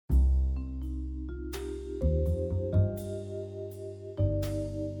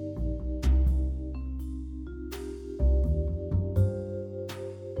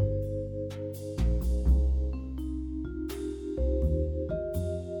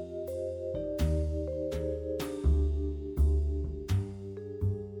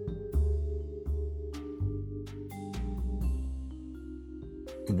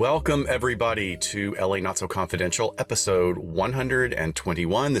Welcome, everybody, to LA Not So Confidential, episode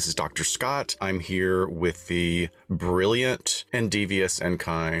 121. This is Dr. Scott. I'm here with the brilliant and devious and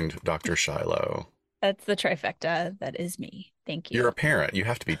kind Dr. Shiloh. That's the trifecta. That is me. Thank you. You're a parent. You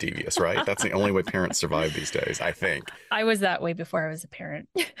have to be devious, right? That's the only way parents survive these days, I think. I was that way before I was a parent.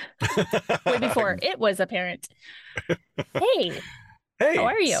 Way before it was a parent. Hey. Hey, how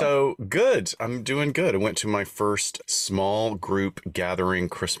are you? So good. I'm doing good. I went to my first small group gathering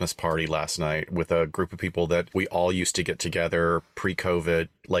Christmas party last night with a group of people that we all used to get together pre-COVID,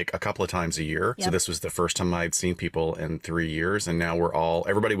 like a couple of times a year. Yep. So this was the first time I'd seen people in 3 years. And now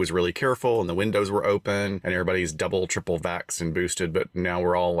everybody was really careful and the windows were open and everybody's double, triple vaxxed and boosted. But now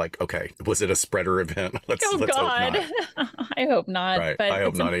we're all like, okay, was it a spreader event? Let's God. hope not. I hope not. Right. But I hope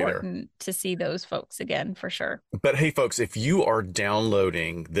it's not important either. to see those folks again, for sure. But hey, folks, if you are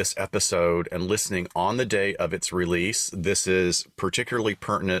downloading this episode and listening on the day of its release, this is particularly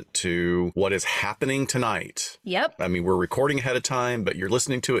pertinent to what is happening tonight. Yep. I mean, we're recording ahead of time, but you're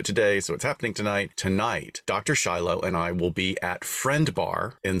listening to it today, so it's happening tonight. Tonight, Dr. Shiloh and I will be at Friend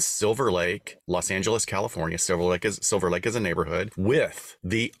Bar in Silver Lake, Los Angeles, California. Silver Lake is a neighborhood, with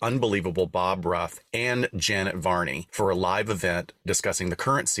the unbelievable Bob Ruff and Janet Varney for a live event discussing the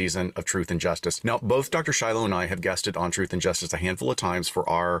current season of Truth and Justice. Now, both Dr. Shiloh and I have guested on Truth and Justice a handful of times for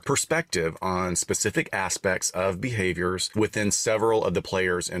our perspective on specific aspects of behaviors within several of the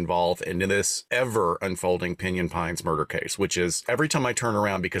players involved in this ever unfolding Pinyon Pines murder case, which is every time I turn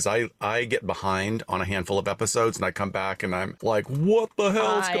around, because I get behind on a handful of episodes and I come back and I'm like, what the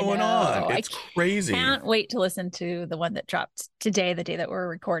hell's going on? It's crazy. I can't wait to listen to the one that dropped today, the day that we're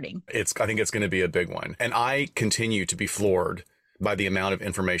recording. I think it's going to be a big one. And I continue to be floored by the amount of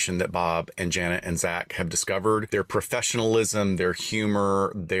information that Bob and Janet and Zach have discovered. Their professionalism, their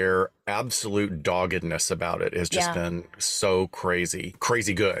humor, their absolute doggedness about it has just been so crazy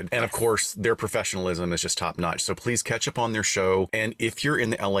good. And of course, their professionalism is just top notch. So please catch up on their show. And if you're in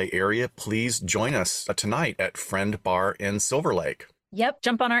the LA area, please join us tonight at Friend Bar in Silver Lake. Yep.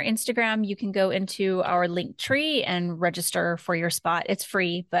 Jump on our Instagram. You can go into our link tree and register for your spot. It's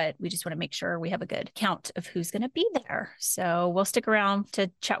free, but we just want to make sure we have a good count of who's going to be there. So we'll stick around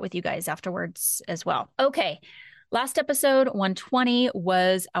to chat with you guys afterwards as well. Okay. Last episode, 120,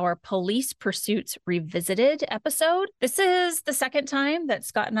 was our Police Pursuits Revisited episode. This is the second time that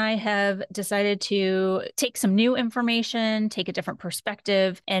Scott and I have decided to take some new information, take a different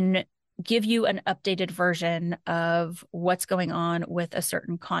perspective, and give you an updated version of what's going on with a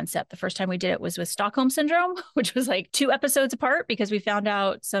certain concept. The first time we did it was with Stockholm Syndrome, which was like 2 episodes apart because we found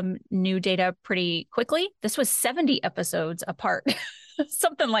out some new data pretty quickly. This was 70 episodes apart,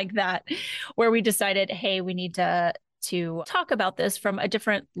 something like that, where we decided, hey, we need to talk about this from a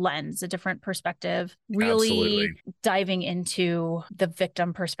different lens, a different perspective, really Absolutely. diving into the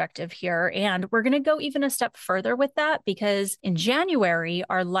victim perspective here. And we're going to go even a step further with that, because in January,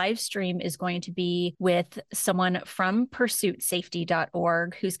 our live stream is going to be with someone from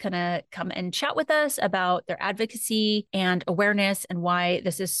pursuitsafety.org who's going to come and chat with us about their advocacy and awareness and why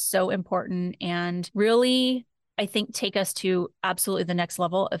this is so important, and really, I think, take us to absolutely the next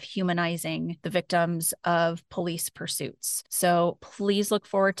level of humanizing the victims of police pursuits. So please look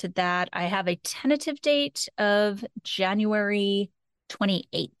forward to that. I have a tentative date of January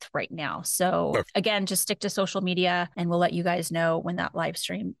 28th right now. So again, just stick to social media and we'll let you guys know when that live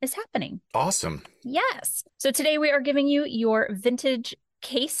stream is happening. Awesome. Yes. So today we are giving you your vintage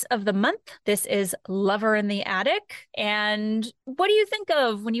case of the month. This is Lover in the Attic. And what do you think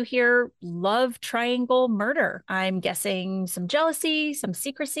of when you hear love triangle murder? I'm guessing some jealousy, some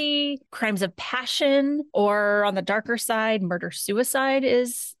secrecy, crimes of passion, or on the darker side, murder-suicide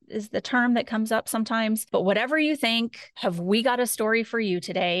is the term that comes up sometimes. But whatever you think, have we got a story for you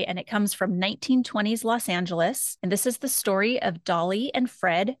today? And it comes from 1920s Los Angeles. And this is the story of Dolly and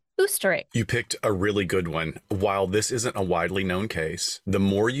Fred Oosterich. You picked a really good one. While this isn't a widely known case, the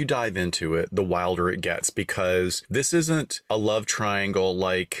more you dive into it, the wilder it gets, because this isn't a love triangle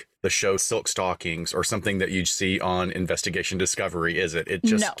like the show Silk Stockings or something that you'd see on Investigation Discovery, is it? It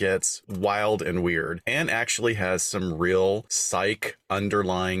just gets wild and weird, and actually has some real psych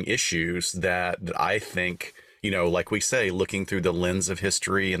underlying issues that I think, you know, like we say, looking through the lens of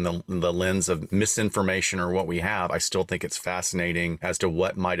history and the lens of misinformation or what we have, I still think it's fascinating as to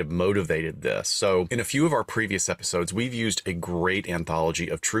what might have motivated this. So in a few of our previous episodes, we've used a great anthology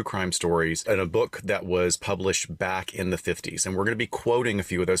of true crime stories in a book that was published back in the 50s. And we're going to be quoting a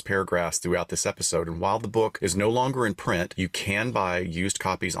few of those paragraphs throughout this episode. And while the book is no longer in print, you can buy used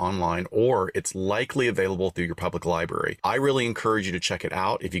copies online, or it's likely available through your public library. I really encourage you to check it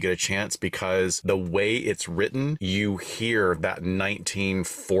out if you get a chance, because the way it's written written, you hear that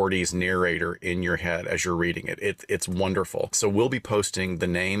 1940s narrator in your head as you're reading it. It's wonderful. So we'll be posting the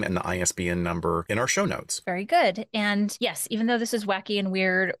name and the ISBN number in our show notes. Very good. And yes, even though this is wacky and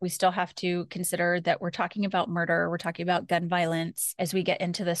weird, we still have to consider that we're talking about murder, we're talking about gun violence as we get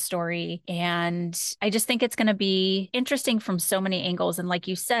into this story. And I just think it's going to be interesting from so many angles. And like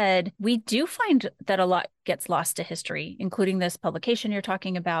you said, we do find that a lot gets lost to history, including this publication you're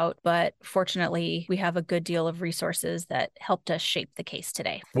talking about. But fortunately, we have a good deal of resources that helped us shape the case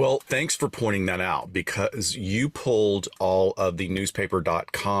today. Well, thanks for pointing that out, because you pulled all of the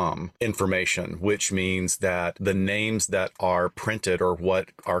newspaper.com information, which means that the names that are printed or what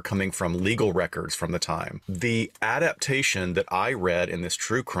are coming from legal records from the time. The adaptation that I read in this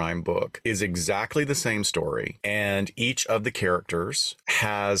true crime book is exactly the same story. And each of the characters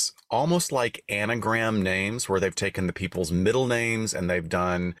has almost like anagram names where they've taken the people's middle names and they've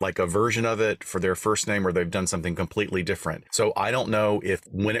done like a version of it for their first name, or they've done something completely different. So I don't know if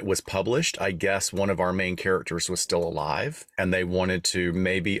when it was published, I guess one of our main characters was still alive and they wanted to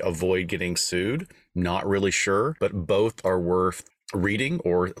maybe avoid getting sued. Not really sure, but both are worth reading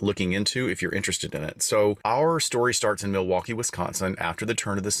or looking into if you're interested in it. So our story starts in Milwaukee, Wisconsin after the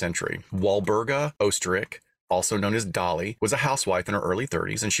turn of the century. Walburga Osterich, also known as Dolly, was a housewife in her early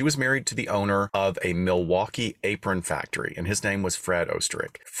 30s, and she was married to the owner of a Milwaukee apron factory, and his name was Fred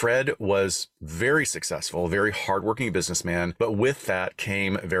Osterich. Fred was very successful, a very hardworking businessman, but with that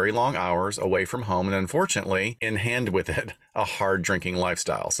came very long hours away from home, and unfortunately, in hand with it, a hard drinking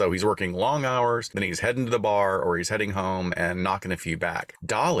lifestyle. So he's working long hours, then he's heading to the bar or he's heading home and knocking a few back.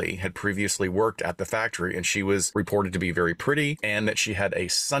 Dolly had previously worked at the factory, and she was reported to be very pretty and that she had a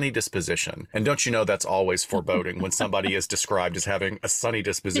sunny disposition. And don't you know that's always foreboding when somebody is described as having a sunny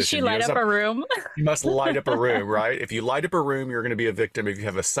disposition? Did she light up a room? You must light up a room, right? If you light up a room, you're going to be a victim. If you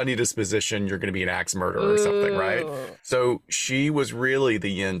have a sunny disposition, you're going to be an axe murderer or something, right? So she was really the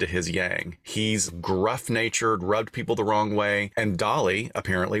yin to his yang. He's gruff-natured, rubbed people the wrong way, and Dolly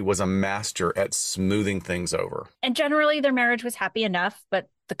apparently was a master at smoothing things over. And generally their marriage was happy enough, but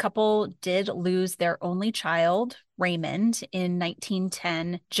the couple did lose their only child, Raymond, in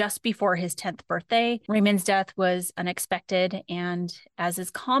 1910, just before his 10th birthday. Raymond's death was unexpected, and as is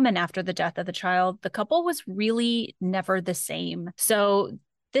common after the death of the child, the couple was really never the same. So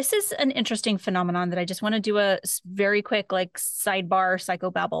this is an interesting phenomenon that I just want to do a very quick like sidebar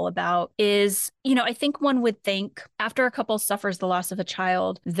psychobabble about is, I think one would think after a couple suffers the loss of a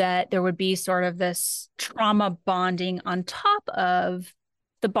child that there would be sort of this trauma bonding on top of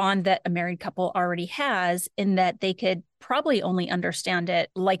the bond that a married couple already has, in that they could probably only understand it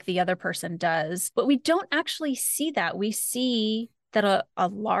like the other person does. But we don't actually see that. We see that a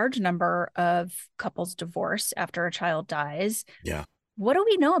large number of couples divorce after a child dies. Yeah. What do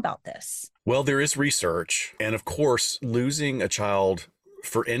we know about this? Well, there is research. And of course, losing a child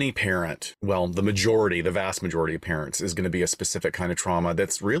for any parent, well, the vast majority of parents is going to be a specific kind of trauma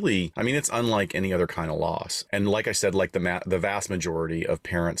that's really, it's unlike any other kind of loss. And like I said, like the vast majority of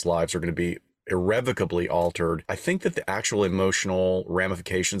parents' lives are going to be irrevocably altered. I think that the actual emotional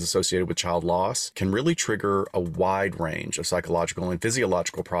ramifications associated with child loss can really trigger a wide range of psychological and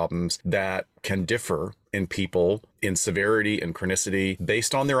physiological problems that can differ in people in severity and chronicity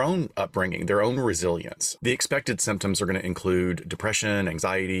based on their own upbringing, their own resilience. The expected symptoms are going to include depression,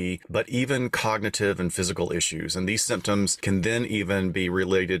 anxiety, but even cognitive and physical issues. And these symptoms can then even be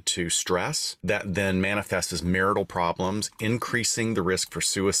related to stress that then manifests as marital problems, increasing the risk for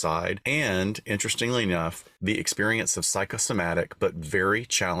suicide, and interestingly enough, the experience of psychosomatic but very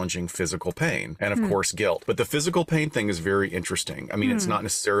challenging physical pain, and of course guilt. But the physical pain thing is very interesting. It's not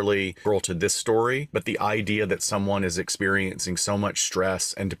necessarily integral to this story, but the idea that someone is experiencing so much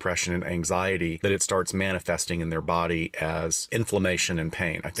stress and depression and anxiety that it starts manifesting in their body as inflammation and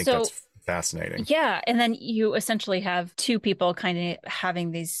pain. I think that's fascinating. Yeah. And then you essentially have two people kind of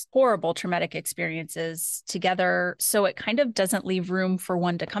having these horrible traumatic experiences together. So it kind of doesn't leave room for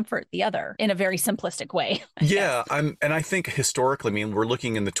one to comfort the other in a very simplistic way. Yeah. And I think historically, we're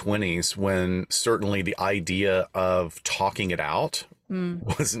looking in the 1920s when certainly the idea of talking it out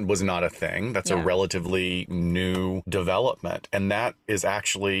was not a thing. That's a relatively new development. And that is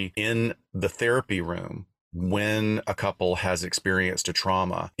actually in the therapy room. When a couple has experienced a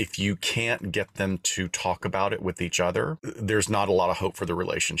trauma, if you can't get them to talk about it with each other, there's not a lot of hope for the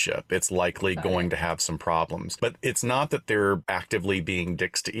relationship. It's likely going to have some problems. But it's not that they're actively being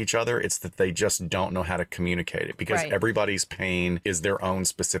dicks to each other. It's that they just don't know how to communicate it, because everybody's pain is their own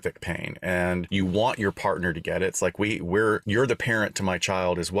specific pain. And you want your partner to get it. It's like, you're the parent to my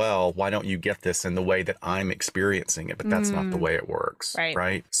child as well. Why don't you get this in the way that I'm experiencing it? But that's not the way it works.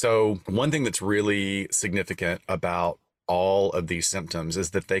 Right. So one thing that's really significant significant about all of these symptoms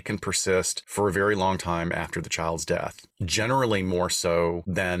is that they can persist for a very long time after the child's death, generally more so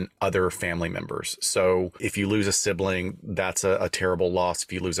than other family members. So if you lose a sibling, that's a terrible loss.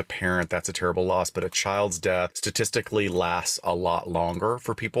 If you lose a parent, that's a terrible loss. But a child's death statistically lasts a lot longer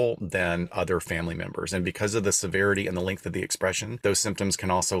for people than other family members. And because of the severity and the length of the expression, those symptoms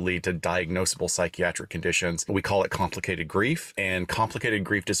can also lead to diagnosable psychiatric conditions. We call it complicated grief. And complicated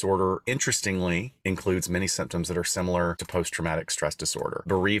grief disorder, interestingly, includes many symptoms that are similar to post-traumatic stress disorder.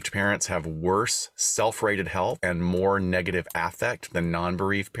 Bereaved parents have worse self-rated health and more negative affect than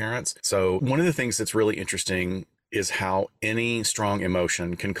non-bereaved parents. So one of the things that's really interesting is how any strong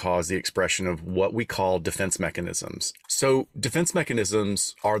emotion can cause the expression of what we call defense mechanisms. So defense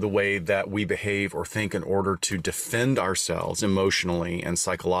mechanisms are the way that we behave or think in order to defend ourselves emotionally and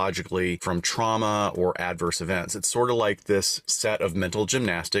psychologically from trauma or adverse events. It's sort of like this set of mental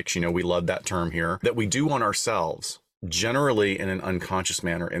gymnastics, we love that term here, that we do on ourselves, generally in an unconscious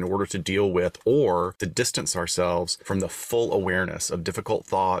manner, in order to deal with or to distance ourselves from the full awareness of difficult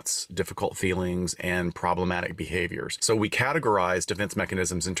thoughts, difficult feelings, and problematic behaviors. So we categorize defense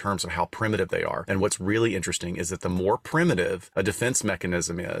mechanisms in terms of how primitive they are. And what's really interesting is that the more primitive a defense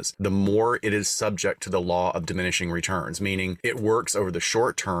mechanism is, the more it is subject to the law of diminishing returns, meaning it works over the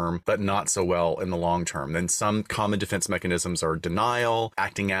short term, but not so well in the long term. Then some common defense mechanisms are denial,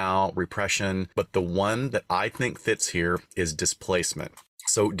 acting out, repression, but the one that I think fits here is displacement.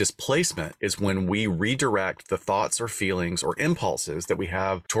 So displacement is when we redirect the thoughts or feelings or impulses that we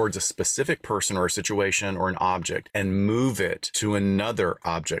have towards a specific person or a situation or an object and move it to another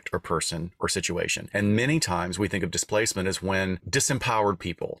object or person or situation. And many times we think of displacement as when disempowered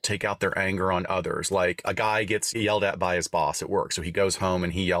people take out their anger on others. Like a guy gets yelled at by his boss at work, so he goes home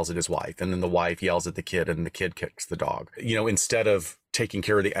and he yells at his wife, and then the wife yells at the kid and the kid kicks the dog. Instead of taking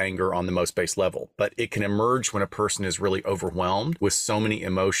care of the anger on the most base level. But it can emerge when a person is really overwhelmed with so many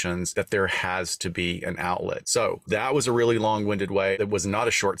emotions that there has to be an outlet. So that was a really long-winded way. It was not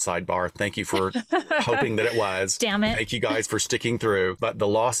a short sidebar. Thank you for hoping that it was. Damn it. Thank you guys for sticking through. But the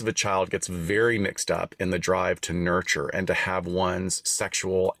loss of a child gets very mixed up in the drive to nurture and to have one's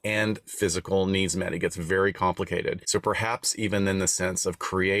sexual and physical needs met. It gets very complicated. So perhaps even in the sense of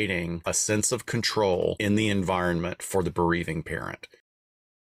creating a sense of control in the environment for the bereaving parent.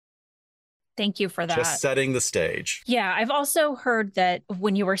 Thank you for that. Just setting the stage. Yeah, I've also heard that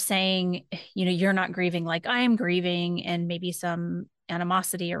when you were saying, you're not grieving like I am grieving, and maybe some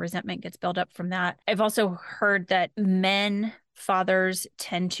animosity or resentment gets built up from that. I've also heard that fathers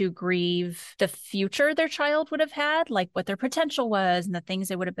tend to grieve the future their child would have had, like what their potential was and the things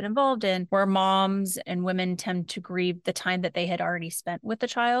they would have been involved in, where moms and women tend to grieve the time that they had already spent with the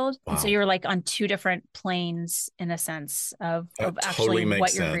child. Wow. And so you're like on two different planes in a sense of actually totally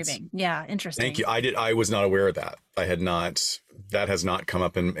what sense. You're grieving. Yeah, interesting. Thank you. I was not aware of that. That has not come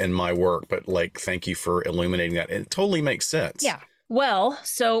up in my work, but thank you for illuminating that. It totally makes sense. Yeah. Well,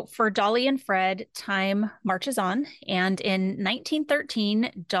 so for Dolly and Fred, time marches on. And in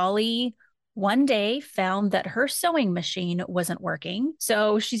 1913, Dolly one day found that her sewing machine wasn't working.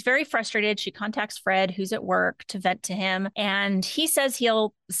 So she's very frustrated. She contacts Fred, who's at work, to vent to him. And he says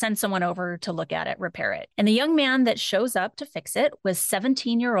he'll send someone over to look at it, repair it. And the young man that shows up to fix it was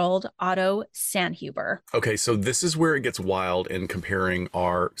 17-year-old Otto Sandhuber. Okay, so this is where it gets wild in comparing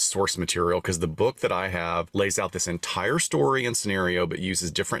our source material, because the book that I have lays out this entire story and scenario, but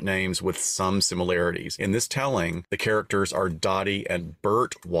uses different names with some similarities. In this telling, the characters are Dottie and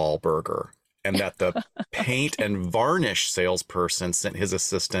Bert Wahlberger, and that the paint and varnish salesperson sent his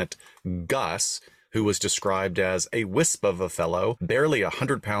assistant, Gus, who was described as a wisp of a fellow, barely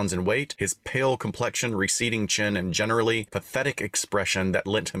 100 pounds in weight, his pale complexion, receding chin, and generally pathetic expression that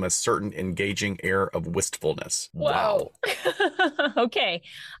lent him a certain engaging air of wistfulness. Wow. Okay.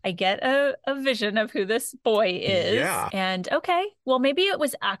 I get a vision of who this boy is. Yeah. And okay, well, maybe it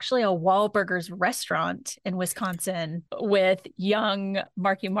was actually a Wahlburgers restaurant in Wisconsin with young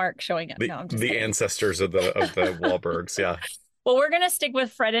Marky Mark showing up. The ancestors of the Wahlbergs. Yeah. Well, we're going to stick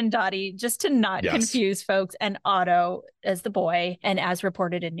with Fred and Dottie just to not confuse folks, and Otto as the boy, and as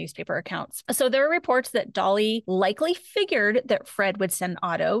reported in newspaper accounts. So there are reports that Dolly likely figured that Fred would send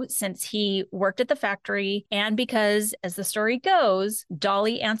Otto since he worked at the factory, and because, as the story goes,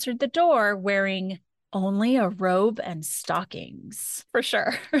 Dolly answered the door wearing only a robe and stockings, for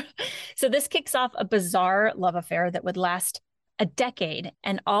sure. So this kicks off a bizarre love affair that would last a decade.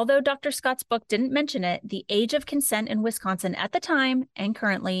 And although Dr. Scott's book didn't mention it, the age of consent in Wisconsin at the time and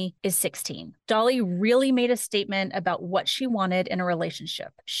currently is 16. Dolly really made a statement about what she wanted in a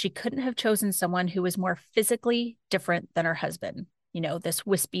relationship. She couldn't have chosen someone who was more physically different than her husband. this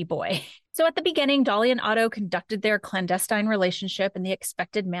wispy boy. So at the beginning, Dolly and Otto conducted their clandestine relationship in the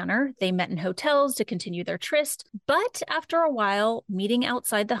expected manner. They met in hotels to continue their tryst, but after a while, meeting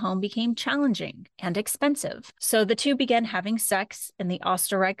outside the home became challenging and expensive. So the two began having sex in the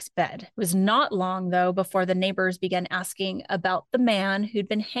Osterreich's bed. It was not long, though, before the neighbors began asking about the man who'd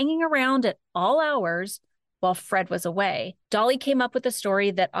been hanging around at all hours while Fred was away. Dolly came up with the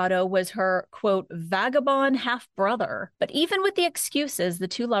story that Otto was her, quote, vagabond half-brother. But even with the excuses, the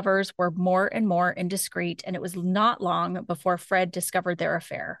two lovers were more and more indiscreet, and it was not long before Fred discovered their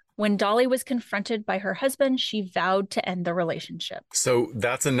affair. When Dolly was confronted by her husband, she vowed to end the relationship. So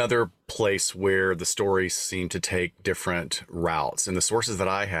that's another place where the stories seem to take different routes. In the sources that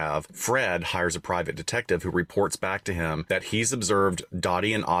I have, Fred hires a private detective who reports back to him that he's observed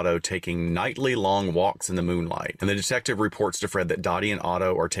Dottie and Otto taking nightly long walks in the moonlight. And the detective reports to Fred that Dottie and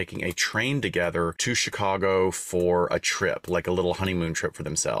Otto are taking a train together to Chicago for a trip, like a little honeymoon trip for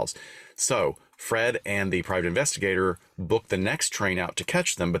themselves. So Fred and the private investigator booked the next train out to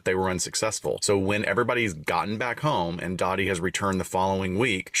catch them, but they were unsuccessful. So when everybody's gotten back home and Dottie has returned the following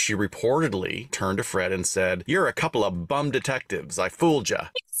week, she reportedly turned to Fred and said, "You're a couple of bum detectives. I fooled you."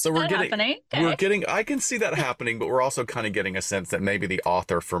 So we're getting, I can see that happening, but we're also kind of getting a sense that maybe the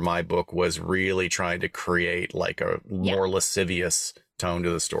author for my book was really trying to create like a more lascivious tone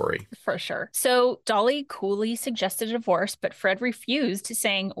to the story. For sure. So Dolly coolly suggested a divorce, but Fred refused,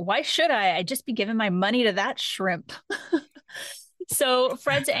 saying, "Why should I? I'd just be giving my money to that shrimp." So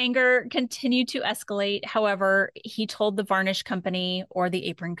Fred's anger continued to escalate. However, he told the varnish company or the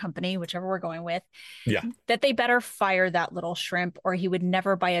apron company, whichever we're going with, that they better fire that little shrimp or he would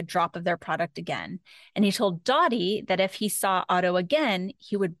never buy a drop of their product again. And he told Dottie that if he saw Otto again,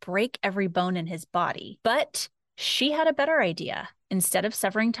 he would break every bone in his body. But she had a better idea. Instead of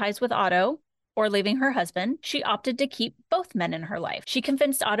severing ties with Otto or leaving her husband, she opted to keep both men in her life. She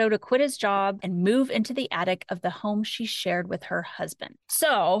convinced Otto to quit his job and move into the attic of the home she shared with her husband.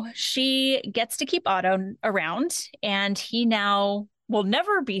 So she gets to keep Otto around, and he now will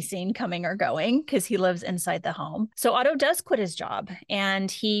never be seen coming or going because he lives inside the home. So Otto does quit his job, and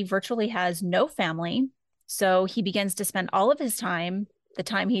he virtually has no family. So he begins to spend all of his time, the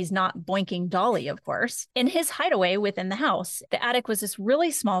time he's not boinking Dolly, of course, in his hideaway within the house. The attic was this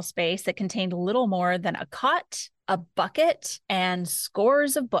really small space that contained little more than a cot, a bucket, and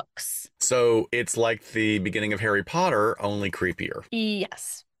scores of books. So it's like the beginning of Harry Potter, only creepier.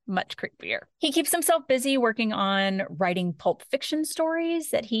 Yes. Much creepier. He keeps himself busy working on writing pulp fiction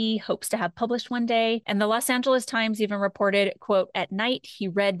stories that he hopes to have published one day. And the Los Angeles Times even reported, quote, "At night, he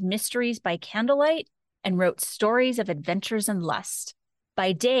read mysteries by candlelight and wrote stories of adventures and lust.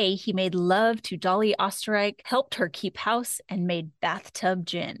 By day, he made love to Dolly Osterreich, helped her keep house, and made bathtub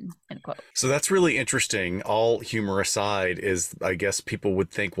gin," end quote. So that's really interesting. All humor aside is, I guess people would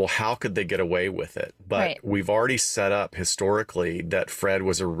think, well, how could they get away with it? But we've already set up historically that Fred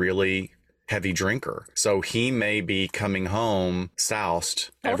was a really heavy drinker. So he may be coming home soused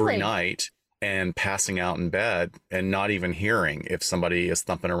every night and passing out in bed and not even hearing if somebody is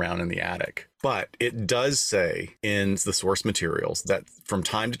thumping around in the attic. But it does say in the source materials that from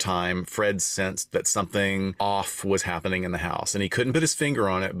time to time, Fred sensed that something off was happening in the house, and he couldn't put his finger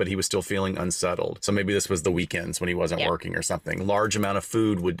on it, but he was still feeling unsettled. So maybe this was the weekends when he wasn't working or something. Large amount of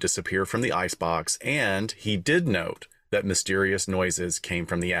food would disappear from the icebox, and he did note that mysterious noises came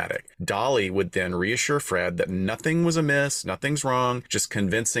from the attic. Dolly would then reassure Fred that nothing was amiss, nothing's wrong, just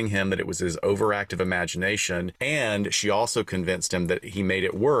convincing him that it was his overactive imagination. And she also convinced him that he made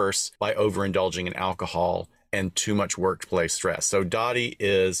it worse by overindulging in alcohol and too much workplace stress. So Dottie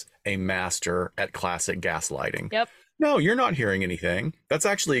is a master at classic gaslighting. Yep. No, you're not hearing anything. That's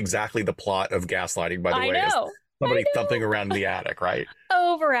actually exactly the plot of gaslighting, by the way. I know. Somebody thumping around in the attic, right?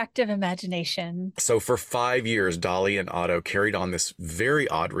 Overactive imagination. So for 5 years, Dolly and Otto carried on this very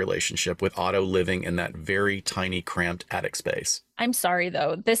odd relationship, with Otto living in that very tiny, cramped attic space. I'm sorry,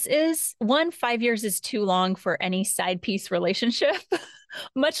 though. 5 years is too long for any side piece relationship,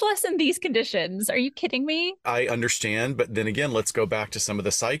 much less in these conditions. Are you kidding me? I understand. But then again, let's go back to some of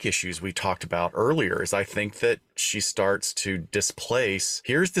the psych issues we talked about earlier. Is I think that she starts to displace.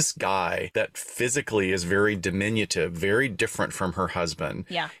 Here's this guy that physically is very diminutive, very different from her husband.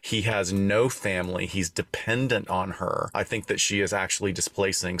 Yeah. He has no family. He's dependent on her. I think that she is actually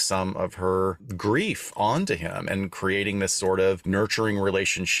displacing some of her grief onto him and creating this sort of nurturing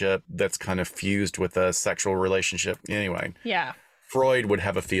relationship that's kind of fused with a sexual relationship. Anyway. Yeah. Freud would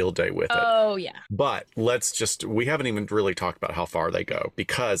have a field day with it. Oh, yeah. But we haven't even really talked about how far they go,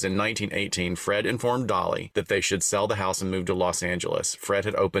 because in 1918, Fred informed Dolly that they should sell the house and move to Los Angeles. Fred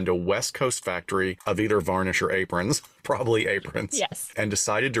had opened a West Coast factory of either varnish or aprons, probably aprons, Yes, and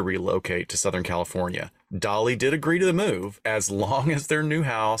decided to relocate to Southern California. Dolly did agree to the move as long as their new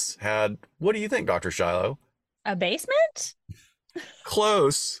house had, what do you think, Dr. Shiloh? a basement?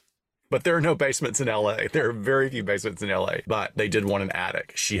 Close. But there are no basements in LA. There are very few basements in LA. But they did want an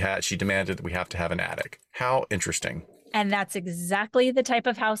attic. She demanded that we have to have an attic. How interesting. And that's exactly the type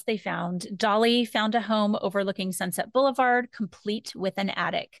of house they found. Dolly found a home overlooking Sunset Boulevard, complete with an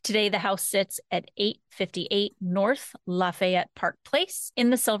attic. Today, the house sits at 858 North Lafayette Park Place in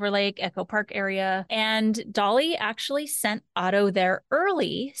the Silver Lake Echo Park area. And Dolly actually sent Otto there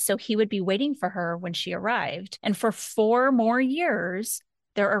early so he would be waiting for her when she arrived. And for 4 more years,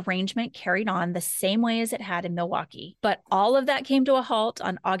 their arrangement carried on the same way as it had in Milwaukee. But all of that came to a halt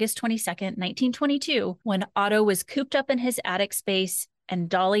on August 22nd, 1922, when Otto was cooped up in his attic space and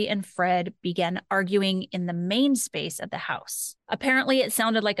Dolly and Fred began arguing in the main space of the house. Apparently, it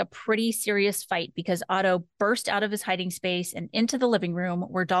sounded like a pretty serious fight because Otto burst out of his hiding space and into the living room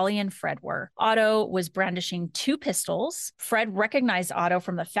where Dolly and Fred were. Otto was brandishing 2 pistols. Fred recognized Otto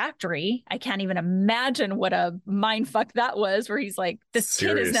from the factory. I can't even imagine what a mindfuck that was, where he's like, this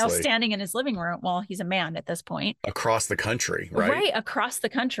kid is now standing in his living room. Well, he's a man at this point. Across the country, right? Right, across the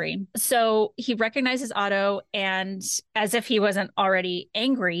country. So he recognizes Otto, and as if he wasn't already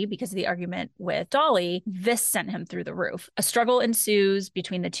angry because of the argument with Dolly, this sent him through the roof. A struggle ensues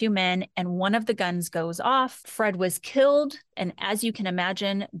between the 2 men, and one of the guns goes off. Fred was killed, and as you can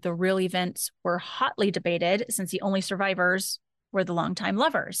imagine, the real events were hotly debated since the only survivors were the longtime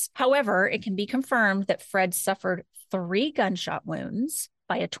lovers. However, it can be confirmed that Fred suffered 3 gunshot wounds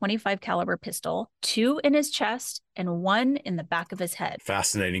by a .25 caliber pistol, 2 in his chest and 1 in the back of his head.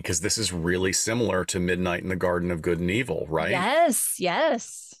 Fascinating, because this is really similar to Midnight in the Garden of Good and Evil, right? Yes.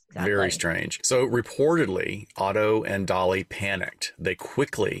 Exactly. Very strange. So reportedly, Otto and Dolly panicked. They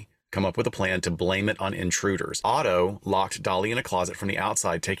quickly come up with a plan to blame it on intruders. Otto locked Dolly in a closet from the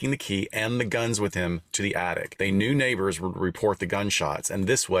outside, taking the key and the guns with him to the attic. They knew neighbors would report the gunshots, and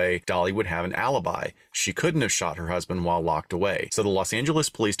this way, Dolly would have an alibi. She couldn't have shot her husband while locked away. So the Los Angeles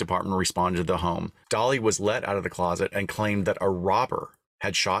Police Department responded to the home. Dolly was let out of the closet and claimed that a robber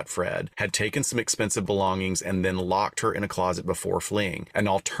had shot Fred, had taken some expensive belongings, and then locked her in a closet before fleeing. An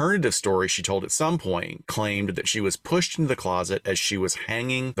alternative story she told at some point claimed that she was pushed into the closet as she was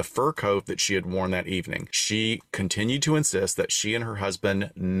hanging the fur coat that she had worn that evening. She continued to insist that she and her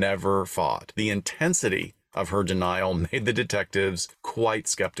husband never fought. The intensity of her denial made the detectives quite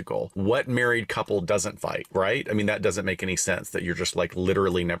skeptical. What married couple doesn't fight, right? I mean, that doesn't make any sense that you're just like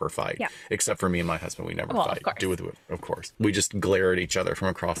literally never fight. Yeah. Except for me and my husband, we never fight. Of course. Of course. We just glare at each other from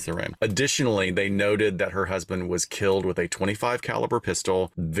across the room. Additionally, they noted that her husband was killed with a .25 caliber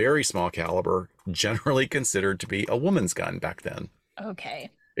pistol, very small caliber, generally considered to be a woman's gun back then. Okay.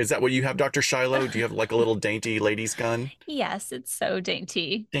 Is that what you have, Dr. Shiloh? Do you have like a little dainty lady's gun? Yes, it's so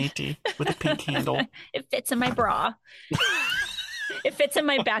dainty. Dainty with a pink handle. It fits in my bra. It fits in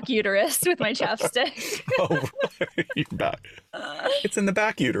my back uterus with my chapstick. Oh, back. It's in the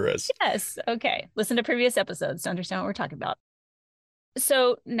back uterus. Yes. Okay. Listen to previous episodes to understand what we're talking about.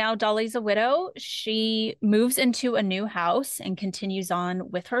 So now Dolly's a widow. She moves into a new house and continues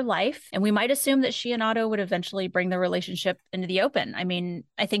on with her life. And we might assume that she and Otto would eventually bring the relationship into the open. I mean,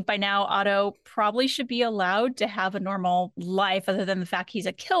 I think by now Otto probably should be allowed to have a normal life other than the fact he's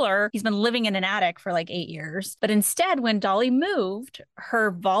a killer. He's been living in an attic for like 8 years. But instead, when Dolly moved,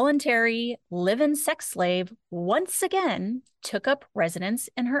 her voluntary live-in sex slave once again took up residence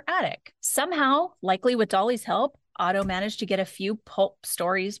in her attic. Somehow, likely with Dolly's help, Otto managed to get a few pulp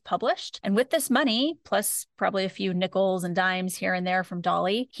stories published. And with this money, plus probably a few nickels and dimes here and there from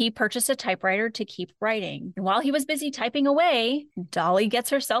Dolly, he purchased a typewriter to keep writing. And while he was busy typing away, Dolly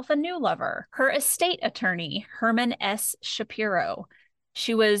gets herself a new lover, her estate attorney, Herman S. Shapiro.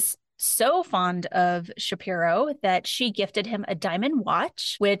 She was so fond of Shapiro that she gifted him a diamond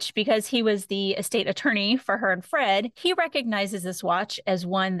watch, which, because he was the estate attorney for her and Fred, he recognizes this watch as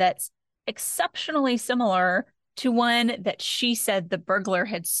one that's exceptionally similar to one that she said the burglar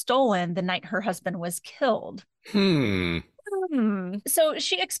had stolen the night her husband was killed. So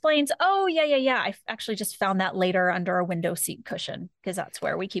she explains, oh, yeah. I actually just found that later under a window seat cushion because that's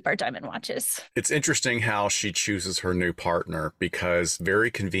where we keep our diamond watches. It's interesting how she chooses her new partner because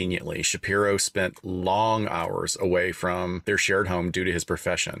very conveniently, Shapiro spent long hours away from their shared home due to his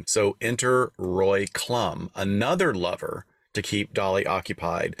profession. So enter Roy Klum, another lover to keep Dolly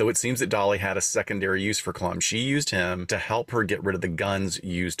occupied, though it seems that Dolly had a secondary use for Clum. She used him to help her get rid of the guns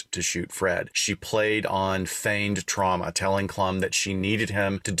used to shoot Fred. She played on feigned trauma, telling Clum that she needed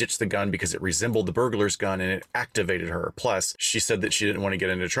him to ditch the gun because it resembled the burglar's gun and it activated her. Plus, she said that she didn't want to get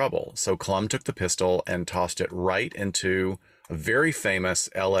into trouble. So Clum took the pistol and tossed it right into a very famous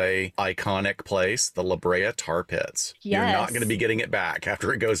LA iconic place, the La Brea Tar Pits. Yes. You're not going to be getting it back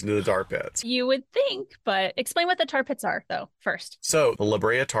after it goes into the tar pits. You would think, but explain what the tar pits are, though, first. So the La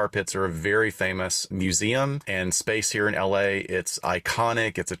Brea Tar Pits are a very famous museum and space here in LA. It's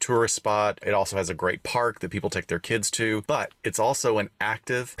iconic. It's a tourist spot. It also has a great park that people take their kids to, but it's also an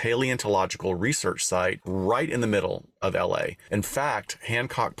active paleontological research site right in the middle of LA. In fact,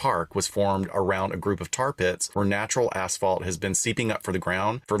 Hancock Park was formed around a group of tar pits where natural asphalt has been seeping up for the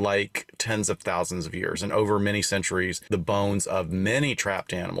ground for like tens of thousands of years. And over many centuries, the bones of many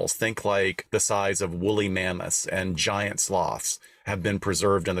trapped animals, think like the size of woolly mammoths and giant sloths, have been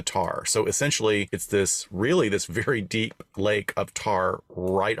preserved in the tar. So essentially, it's this very deep lake of tar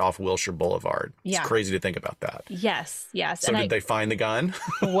right off Wilshire Boulevard. It's crazy to think about that. Yes. So did they find the gun?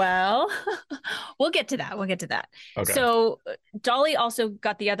 Well, we'll get to that. Okay. So Dolly also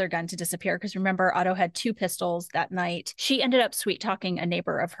got the other gun to disappear because remember, Otto had 2 pistols that night. She ended up sweet talking a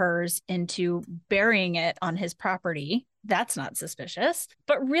neighbor of hers into burying it on his property. That's not suspicious.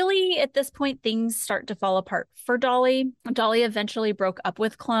 But really, at this point, things start to fall apart for Dolly. Dolly eventually broke up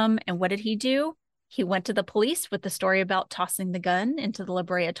with Clum. And what did he do? He went to the police with the story about tossing the gun into the La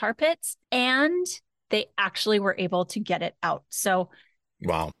Brea tar pits. And they actually were able to get it out. So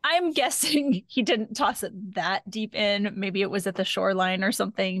wow. I'm guessing he didn't toss it that deep in. Maybe it was at the shoreline or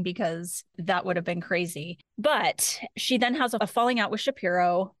something, because that would have been crazy. But she then has a falling out with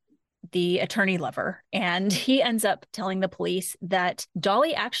Shapiro, the attorney lover, and he ends up telling the police that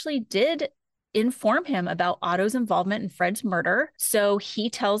Dolly actually did inform him about Otto's involvement in Fred's murder. So he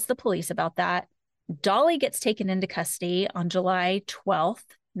tells the police about that. Dolly gets taken into custody on July 12th,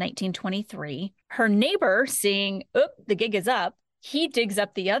 1923. Her neighbor, seeing, the gig is up, he digs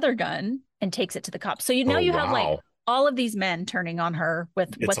up the other gun and takes it to the cops. So you have like all of these men turning on her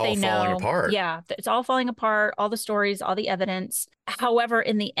with what they know. It's all falling apart. Yeah, it's all falling apart, all the stories, all the evidence. However,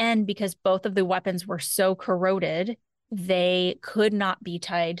 in the end, because both of the weapons were so corroded, they could not be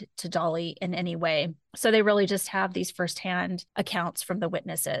tied to Dolly in any way. So they really just have these firsthand accounts from the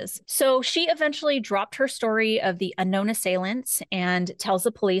witnesses. So she eventually dropped her story of the unknown assailants and tells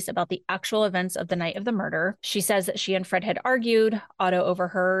the police about the actual events of the night of the murder. She says that she and Fred had argued. Otto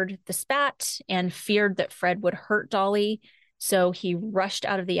overheard the spat and feared that Fred would hurt Dolly. So he rushed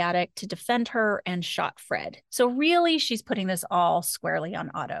out of the attic to defend her and shot Fred. So really, she's putting this all squarely on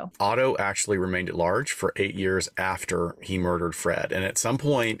Otto. Otto actually remained at large for 8 years after he murdered Fred. And at some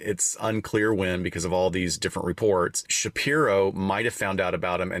point, it's unclear when, because of all these different reports, Shapiro might have found out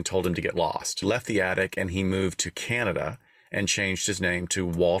about him and told him to get lost. He left the attic and he moved to Canada and changed his name to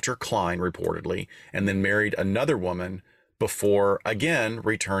Walter Klein, reportedly, and then married another woman before, again,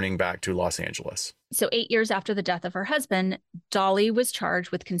 returning back to Los Angeles. So 8 years after the death of her husband, Dolly was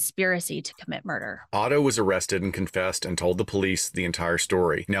charged with conspiracy to commit murder. Otto was arrested and confessed and told the police the entire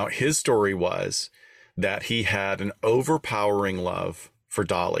story. Now, his story was that he had an overpowering love for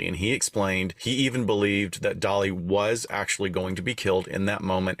Dolly, and he explained he even believed that Dolly was actually going to be killed in that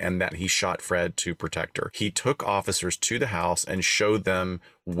moment and that he shot Fred to protect her. He took officers to the house and showed them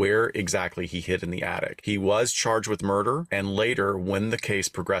where exactly he hid in the attic. He was charged with murder, and later, when the case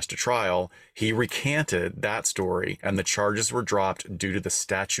progressed to trial, he recanted that story and the charges were dropped due to the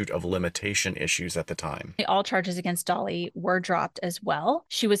statute of limitation issues at the time. All charges against Dolly were dropped as well.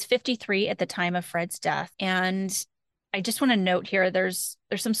 She was 53 at the time of Fred's death, and I just want to note here, there's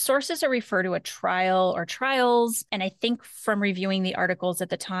some sources that refer to a trial or trials. And I think from reviewing the articles at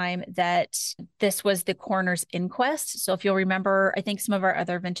the time that this was the coroner's inquest. So if you'll remember, I think some of our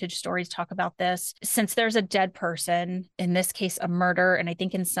other vintage stories talk about this. Since there's a dead person, in this case, a murder, and I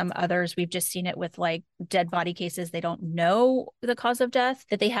think in some others, we've just seen it with like dead body cases, they don't know the cause of death,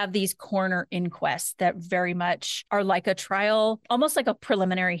 that they have these coroner inquests that very much are like a trial, almost like a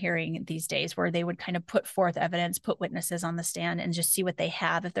preliminary hearing these days, where they would kind of put forth evidence, put witnesses on the stand and just see what they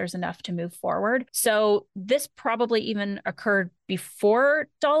have, if there's enough to move forward. So this probably even occurred before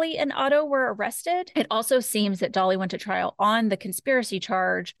Dolly and Otto were arrested. It also seems that Dolly went to trial on the conspiracy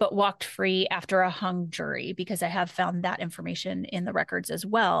charge, but walked free after a hung jury, because I have found that information in the records as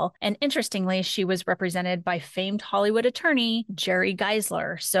well. And interestingly, she was represented by famed Hollywood attorney Jerry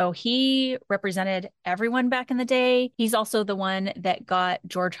Geisler. So he represented everyone back in the day. He's also the one that got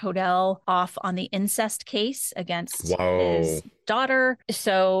George Hodel off on the incest case against his daughter.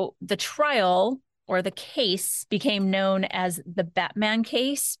 So the trial, or the case became known as the Batman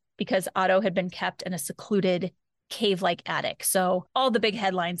case because Otto had been kept in a secluded cave-like attic. So all the big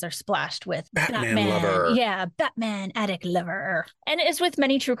headlines are splashed with Batman lover. Yeah, Batman attic lover. And as with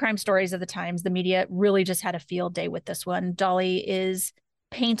many true crime stories of the times, the media really just had a field day with this one. Dolly is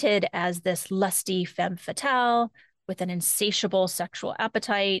painted as this lusty femme fatale with an insatiable sexual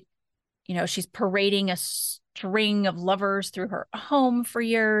appetite. You know, she's parading a string of lovers through her home for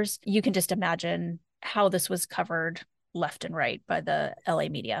years. You can just imagine how this was covered left and right by the LA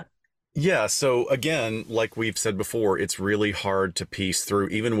media. Yeah, so again, like we've said before, it's really hard to piece through,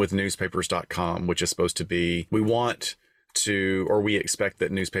 even with newspapers.com, which is supposed to be, we want to, or we expect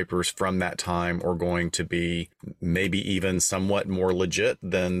that newspapers from that time are going to be maybe even somewhat more legit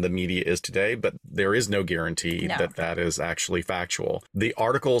than the media is today, but there is no guarantee that that is actually factual. The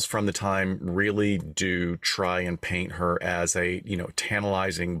articles from the time really do try and paint her as a, you know,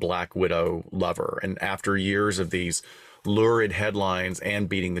 tantalizing Black Widow lover. And after years of these lurid headlines and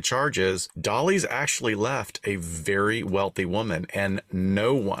beating the charges, Dolly's actually left a very wealthy woman, and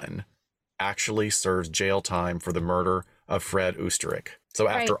no one actually serves jail time for the murder of Fred Oesterreich. So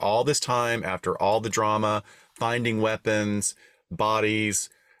after all this time, after all the drama, finding weapons, bodies,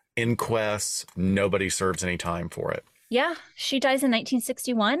 inquests, nobody serves any time for it. Yeah, she dies in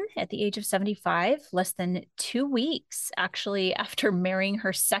 1961 at the age of 75, less than 2 weeks, actually, after marrying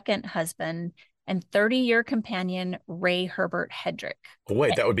her second husband and 30-year companion, Ray Herbert Hedrick.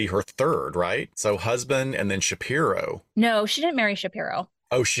 Wait, that would be her third, right? So husband and then Shapiro. No, she didn't marry Shapiro.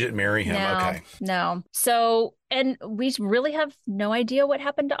 Oh, she didn't marry him. No, okay. No. So, and we really have no idea what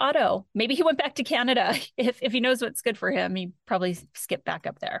happened to Otto. Maybe he went back to Canada. If he knows what's good for him, he probably skipped back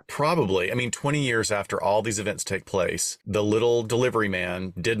up there. Probably. I mean, 20 years after all these events take place, the little delivery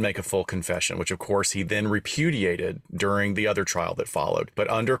man did make a full confession, which of course he then repudiated during the other trial that followed. But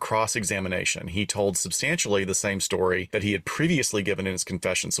under cross-examination, he told substantially the same story that he had previously given in his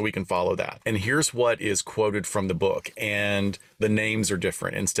confession, so we can follow that. And here's what is quoted from the book, and the names are different.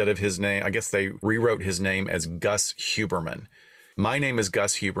 Instead of his name, I guess they rewrote his name as Gus Huberman. My name is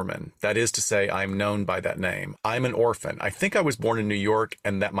Gus Huberman. That is to say, I'm known by that name. I'm an orphan. I think I was born in New York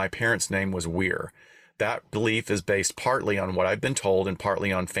and that my parents' name was Weir. That belief is based partly on what I've been told and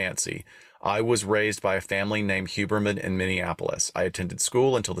partly on fancy. I was raised by a family named Huberman in Minneapolis. I attended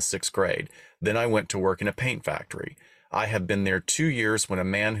school until the 6th grade. Then I went to work in a paint factory. I have been there 2 years when a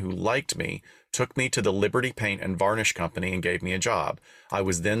man who liked me took me to the Liberty Paint and Varnish Company and gave me a job. I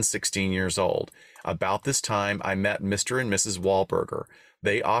was then 16 years old. About this time, I met Mr. and Mrs. Wahlberger.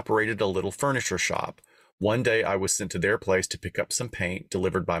 They operated a little furniture shop. One day, I was sent to their place to pick up some paint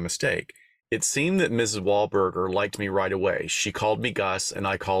delivered by mistake. It seemed that Mrs. Wahlberger liked me right away. She called me Gus, and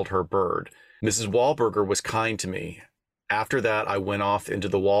I called her Bird. Mrs. Wahlberger was kind to me. After that, I went off into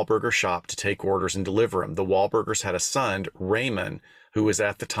the Wahlberger shop to take orders and deliver them. The Wahlbergers had a son, Raymond, who was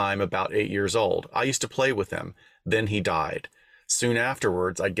at the time about 8 years old. I used to play with him. Then he died. Soon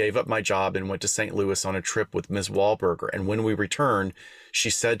afterwards, I gave up my job and went to St. Louis on a trip with Miss Wahlberger. And when we returned, she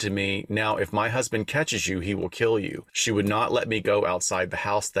said to me, "Now, if my husband catches you, he will kill you." She would not let me go outside the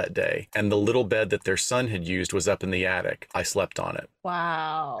house that day. And the little bed that their son had used was up in the attic. I slept on it.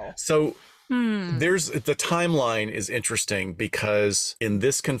 Wow. So there's the timeline is interesting because in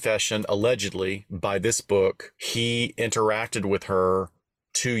this confession, allegedly by this book, he interacted with her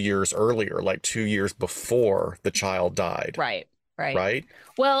 2 years earlier, like 2 years before the child died. Right. Right.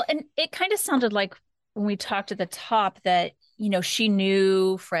 Well, and it kind of sounded like when we talked at the top that, you know, she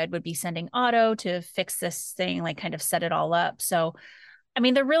knew Fred would be sending Otto to fix this thing, like kind of set it all up. So, I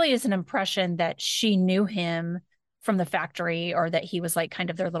mean, there really is an impression that she knew him from the factory or that he was like kind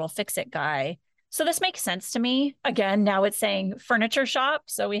of their little fix-it guy. So this makes sense to me. Again, now it's saying furniture shop.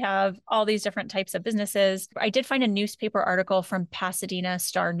 So we have all these different types of businesses. I did find a newspaper article from Pasadena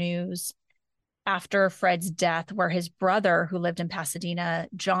Star News after Fred's death, where his brother, who lived in Pasadena,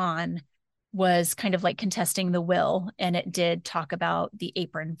 John, was kind of like contesting the will. And it did talk about the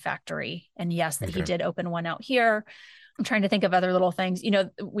apron factory. And yes, that he did open one out here. I'm trying to think of other little things. You know,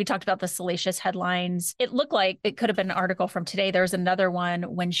 we talked about the salacious headlines. It looked like it could have been an article from today. There's another one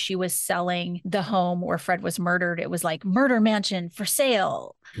when she was selling the home where Fred was murdered. It was like murder mansion for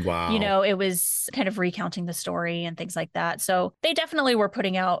sale. Wow. You know, it was kind of recounting the story and things like that. So they definitely were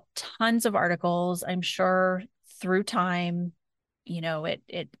putting out tons of articles. I'm sure through time, you know, it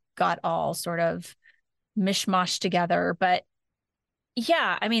got all sort of mishmash together. But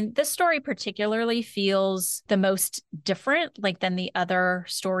yeah, I mean, this story particularly feels the most different, like than the other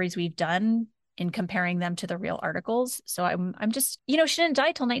stories we've done in comparing them to the real articles. So I'm just, she didn't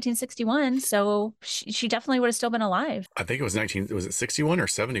die till 1961. So she definitely would have still been alive. I think it was was it 61 or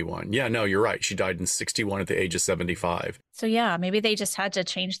 71? Yeah, no, you're right. She died in 61 at the age of 75. So yeah, maybe they just had to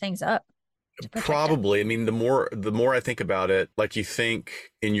change things up. Probably. I mean, the more I think about it, like you think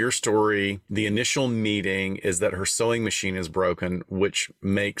in your story, the initial meeting is that her sewing machine is broken, which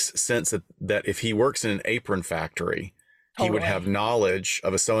makes sense that if he works in an apron factory, he would have knowledge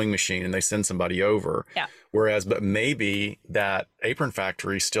of a sewing machine and they send somebody over. Yeah. But maybe that apron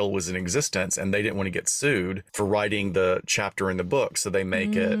factory still was in existence and they didn't want to get sued for writing the chapter in the book. So they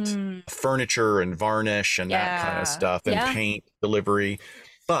make it furniture and varnish and that kind of stuff and paint delivery.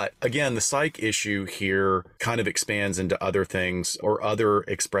 But again, the psych issue here kind of expands into other things or other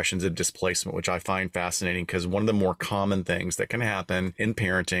expressions of displacement, which I find fascinating because one of the more common things that can happen in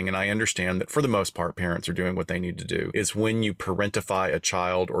parenting, and I understand that for the most part, parents are doing what they need to do, is when you parentify a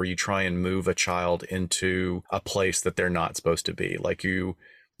child or you try and move a child into a place that they're not supposed to be. Like you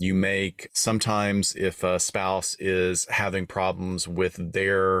make, sometimes if a spouse is having problems with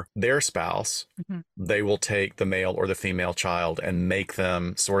their spouse, they will take the male or the female child and make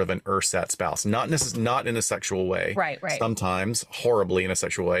them sort of an ersatz spouse. Not in a sexual way. Right. Sometimes horribly in a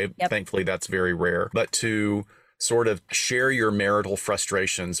sexual way. Yep. Thankfully, that's very rare. But to sort of share your marital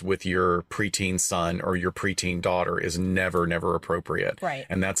frustrations with your preteen son or your preteen daughter is never appropriate. Right.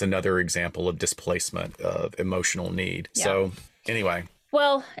 And that's another example of displacement of emotional need. Yeah. So anyway.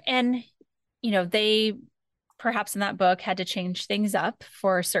 Well, and, they perhaps in that book had to change things up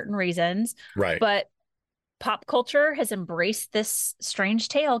for certain reasons. Right. But pop culture has embraced this strange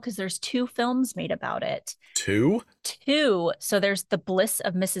tale because there's 2 films made about it. 2? 2. So there's The Bliss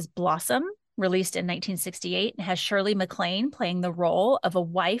of Mrs. Blossom, released in 1968, and has Shirley MacLaine playing the role of a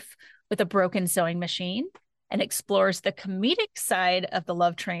wife with a broken sewing machine and explores the comedic side of the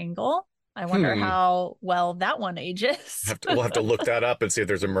love triangle. I wonder how well that one ages. We'll have to look that up and see if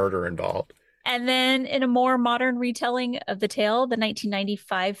there's a murder involved. And then in a more modern retelling of the tale, the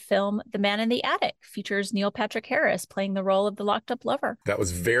 1995 film The Man in the Attic features Neil Patrick Harris playing the role of the locked up lover. That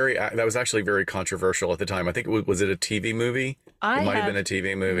was actually very controversial at the at think was it a TV movie? It might have been a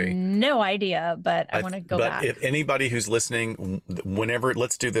TV movie. No idea, but I want to go back. But if anybody who's listening,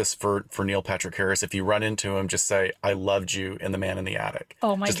 let's do this for Neil Patrick Harris. If you run into him, just say, "I loved you" in The Man in the Attic.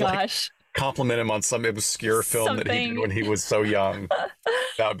 Oh my gosh. Compliment him on some obscure film that he did when he was so young.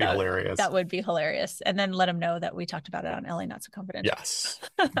 That would be hilarious. That would be hilarious. And then let him know that we talked about it on LA Not So Confidential. Yes.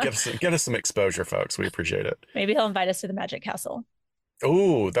 Get us some exposure, folks. We appreciate it. Maybe he'll invite us to the Magic Castle.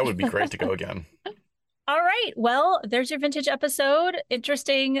 Oh, that would be great to go again. All right. Well, there's your vintage episode.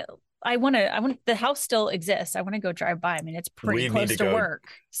 Interesting. I want the house still exists. I want to go drive by. I mean, it's pretty close to work.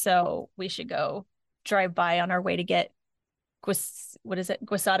 So we should go drive by on our way to get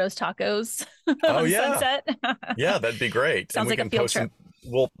Guisado's tacos on Sunset. Yeah, that'd be great. Sounds like a field trip.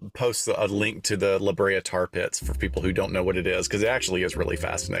 We'll post a link to the La Brea Tar Pits for people who don't know what it is, because it actually is really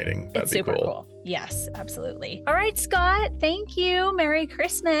fascinating. That'd it's be super cool. Yes, absolutely. All right, Scott, thank you. Merry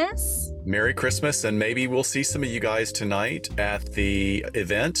Christmas. Merry Christmas, and maybe we'll see some of you guys tonight at the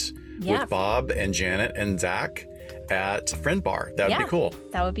event with Bob and Janet and Zach at Friend Bar. That would be cool.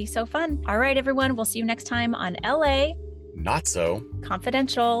 That would be so fun. All right, everyone. We'll see you next time on LA Not So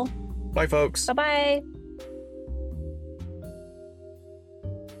Confidential. Bye, folks. Bye-bye.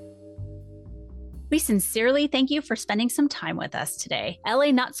 We sincerely thank you for spending some time with us today.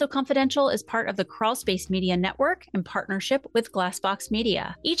 LA Not So Confidential is part of the Crawl Space Media Network in partnership with Glassbox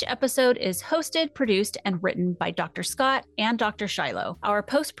Media. Each episode is hosted, produced, and written by Dr. Scott and Dr. Shiloh. Our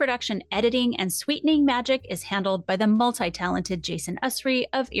post-production editing and sweetening magic is handled by the multi-talented Jason Usry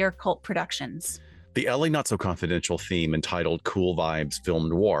of Ear Cult Productions. The LA Not So Confidential theme, entitled Cool Vibes Film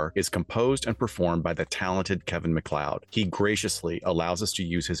Noir, is composed and performed by the talented Kevin MacLeod. He graciously allows us to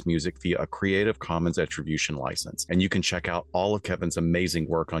use his music via a Creative Commons attribution license, and you can check out all of Kevin's amazing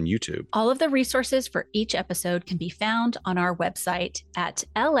work on YouTube. All of the resources for each episode can be found on our website at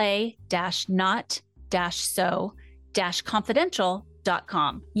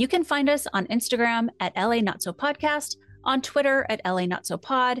la-not-so-confidential.com. You can find us on Instagram at LA Not So Podcast, on Twitter at LA Not So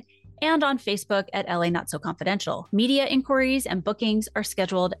Pod, and on Facebook at LA Not So Confidential. Media inquiries and bookings are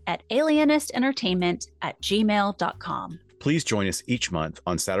scheduled at alienistentertainment@gmail.com. Please join us each month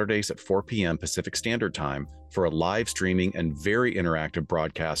on Saturdays at 4 p.m. Pacific Standard Time for a live streaming and very interactive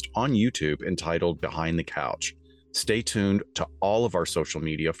broadcast on YouTube entitled Behind the Couch. Stay tuned to all of our social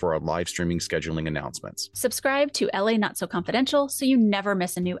media for our live streaming scheduling announcements. Subscribe to LA Not So Confidential so you never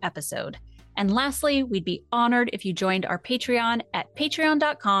miss a new episode. And lastly, we'd be honored if you joined our Patreon at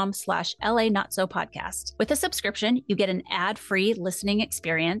patreon.com/LA Not So Podcast. With a subscription, you get an ad-free listening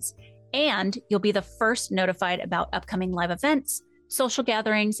experience, And you'll be the first notified about upcoming live events, social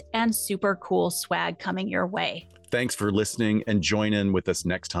gatherings, and super cool swag coming your way. Thanks for listening, and join in with us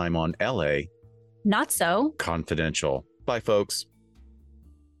next time on LA Not So Confidential. Bye, folks.